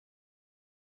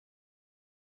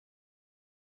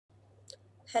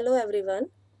Hello everyone.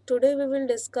 Today we will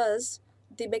discuss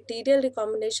the bacterial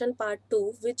recombination part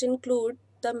 2, which include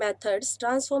the methods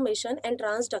transformation and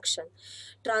transduction.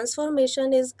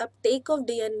 Transformation is uptake of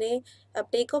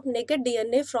naked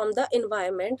DNA from the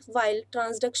environment, while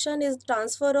transduction is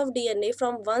transfer of DNA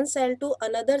from one cell to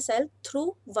another cell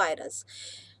through virus.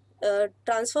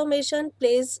 Transformation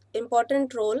plays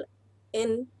important role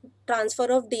in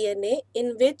transfer of DNA,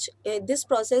 in which this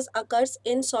process occurs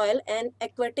in soil and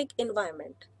aquatic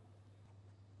environment.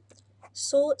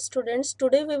 So students,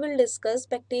 today we will discuss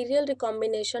bacterial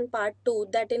recombination part 2,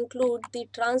 that include the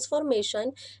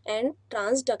transformation and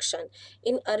transduction.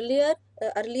 In earlier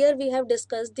we have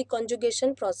discussed the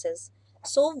conjugation process.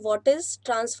 So what is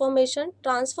transformation?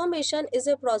 Transformation is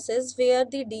a process where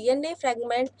the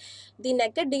the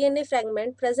naked DNA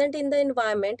fragment present in the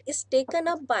environment is taken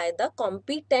up by the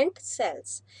competent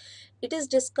cells. It is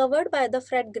discovered by the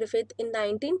Fred Griffith in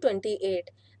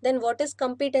 1928. Then what is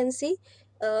competency?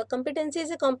 Competency is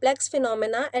a complex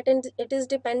phenomena and it is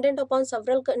dependent upon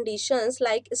several conditions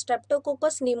like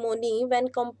Streptococcus pneumoniae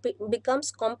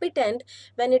becomes competent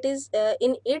when it is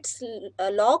in its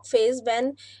log phase,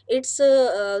 when its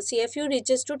CFU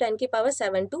reaches to 10 to the power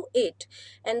 7 to 8,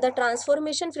 and the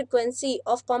transformation frequency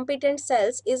of competent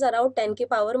cells is around 10 to the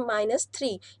power minus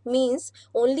 3, means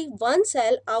only one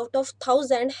cell out of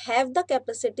 1000 have the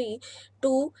capacity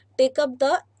to take up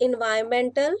the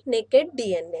environmental naked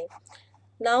DNA.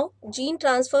 Now, gene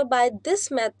transfer by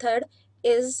this method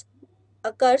is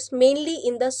occurs mainly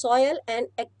in the soil and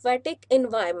aquatic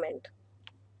environment.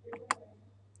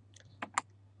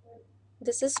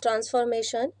 This is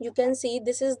transformation. You can see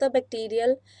this is the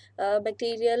the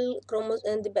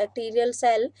bacterial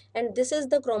cell, and this is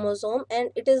the chromosome, and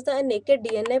it is the naked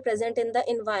DNA present in the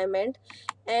environment.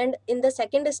 And in the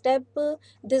second step,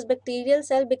 this bacterial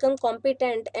cell become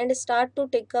competent and start to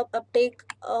take up uptake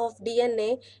of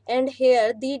DNA, and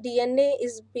here the DNA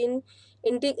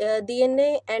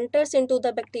enters into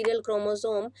the bacterial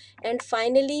chromosome, and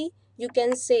finally you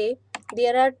can say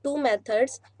there are two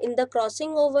methods in the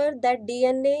crossing over. That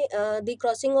DNA, the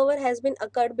crossing over has been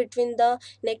occurred between the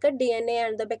naked DNA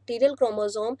and the bacterial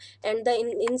chromosome, and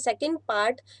in second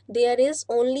part there is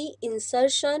only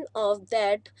insertion of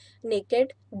that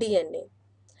naked DNA.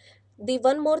 The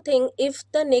one more thing, if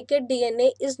the naked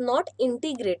DNA is not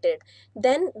integrated,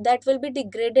 then that will be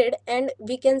degraded and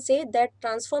we can say that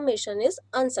transformation is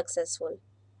unsuccessful.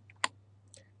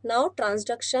 Now,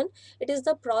 transduction, it is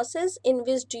the process in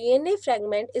which DNA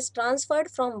fragment is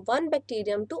transferred from one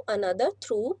bacterium to another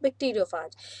through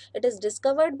bacteriophage. It is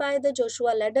discovered by the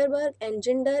Joshua Lederberg and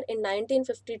Ginder in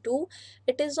 1952.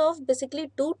 It is of basically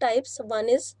two types. One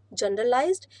is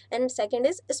generalized and second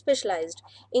is specialized.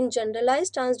 In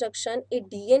generalized transduction, a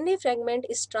DNA fragment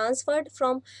is transferred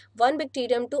from one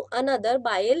bacterium to another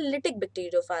by a lytic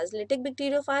bacteriophage. Lytic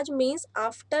bacteriophage means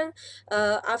after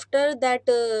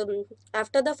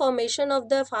the formation of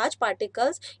the phage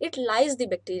particles, it lyses the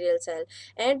bacterial cell,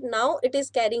 and now it is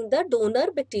carrying the donor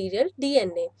bacterial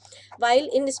DNA. While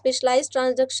in specialized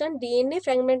transduction, DNA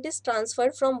fragment is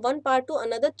transferred from one part to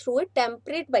another through a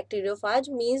temperate bacteriophage,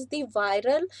 means the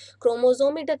viral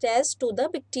chromosome is attached to the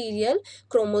bacterial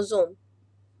chromosome.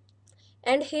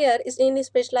 And here is in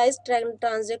specialized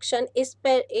transduction,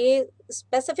 a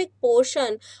specific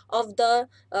portion of the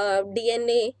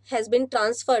DNA has been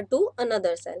transferred to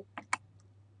another cell.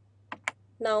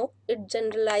 Now, it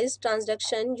generalized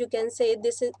transduction, you can say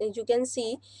this is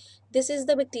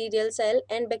the bacterial cell,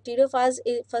 and bacteriophage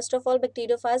is, first of all,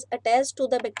 bacteriophage attached to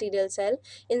the bacterial cell.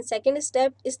 In second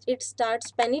step is it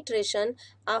starts penetration.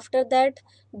 After that,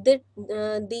 the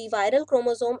viral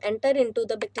chromosome enter into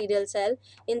the bacterial cell.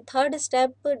 In third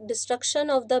step,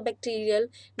 destruction of the bacterial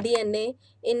DNA.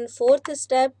 In fourth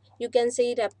step, you can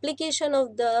say replication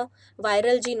of the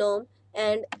viral genome,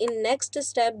 and in next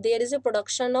step there is a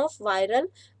production of viral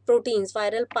proteins,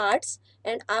 viral parts,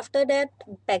 and after that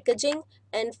packaging,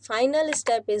 and final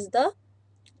step is the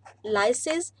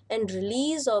lysis and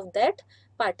release of that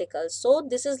particles. So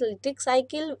this is lytic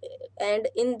cycle, and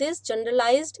in this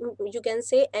generalized, you can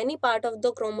say any part of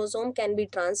the chromosome can be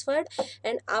transferred,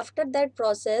 and after that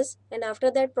process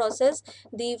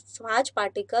the phage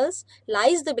particles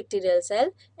lyse the bacterial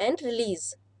cell and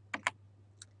release.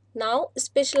 Now,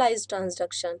 specialized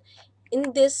transduction.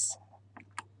 In this,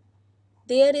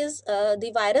 there is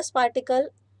the virus particle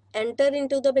enter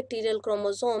into the bacterial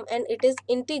chromosome and it is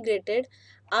integrated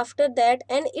after that,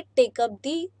 and it take up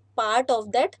the part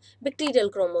of that bacterial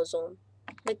chromosome,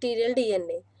 bacterial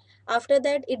DNA. After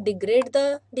that, it degrade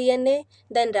the DNA,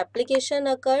 then replication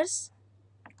occurs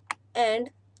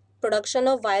and production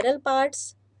of viral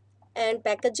parts and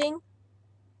packaging,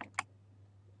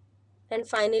 and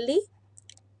finally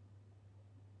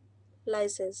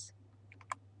lysis.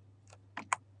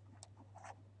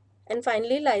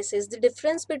 The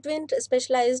difference between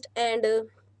specialized and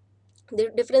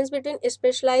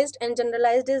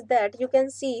generalized is that you can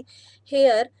see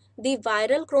here the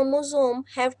viral chromosome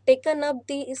have taken up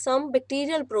the some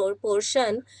bacterial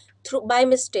portion through by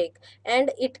mistake,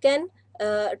 and it can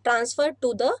transfer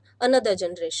to the another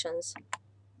generations.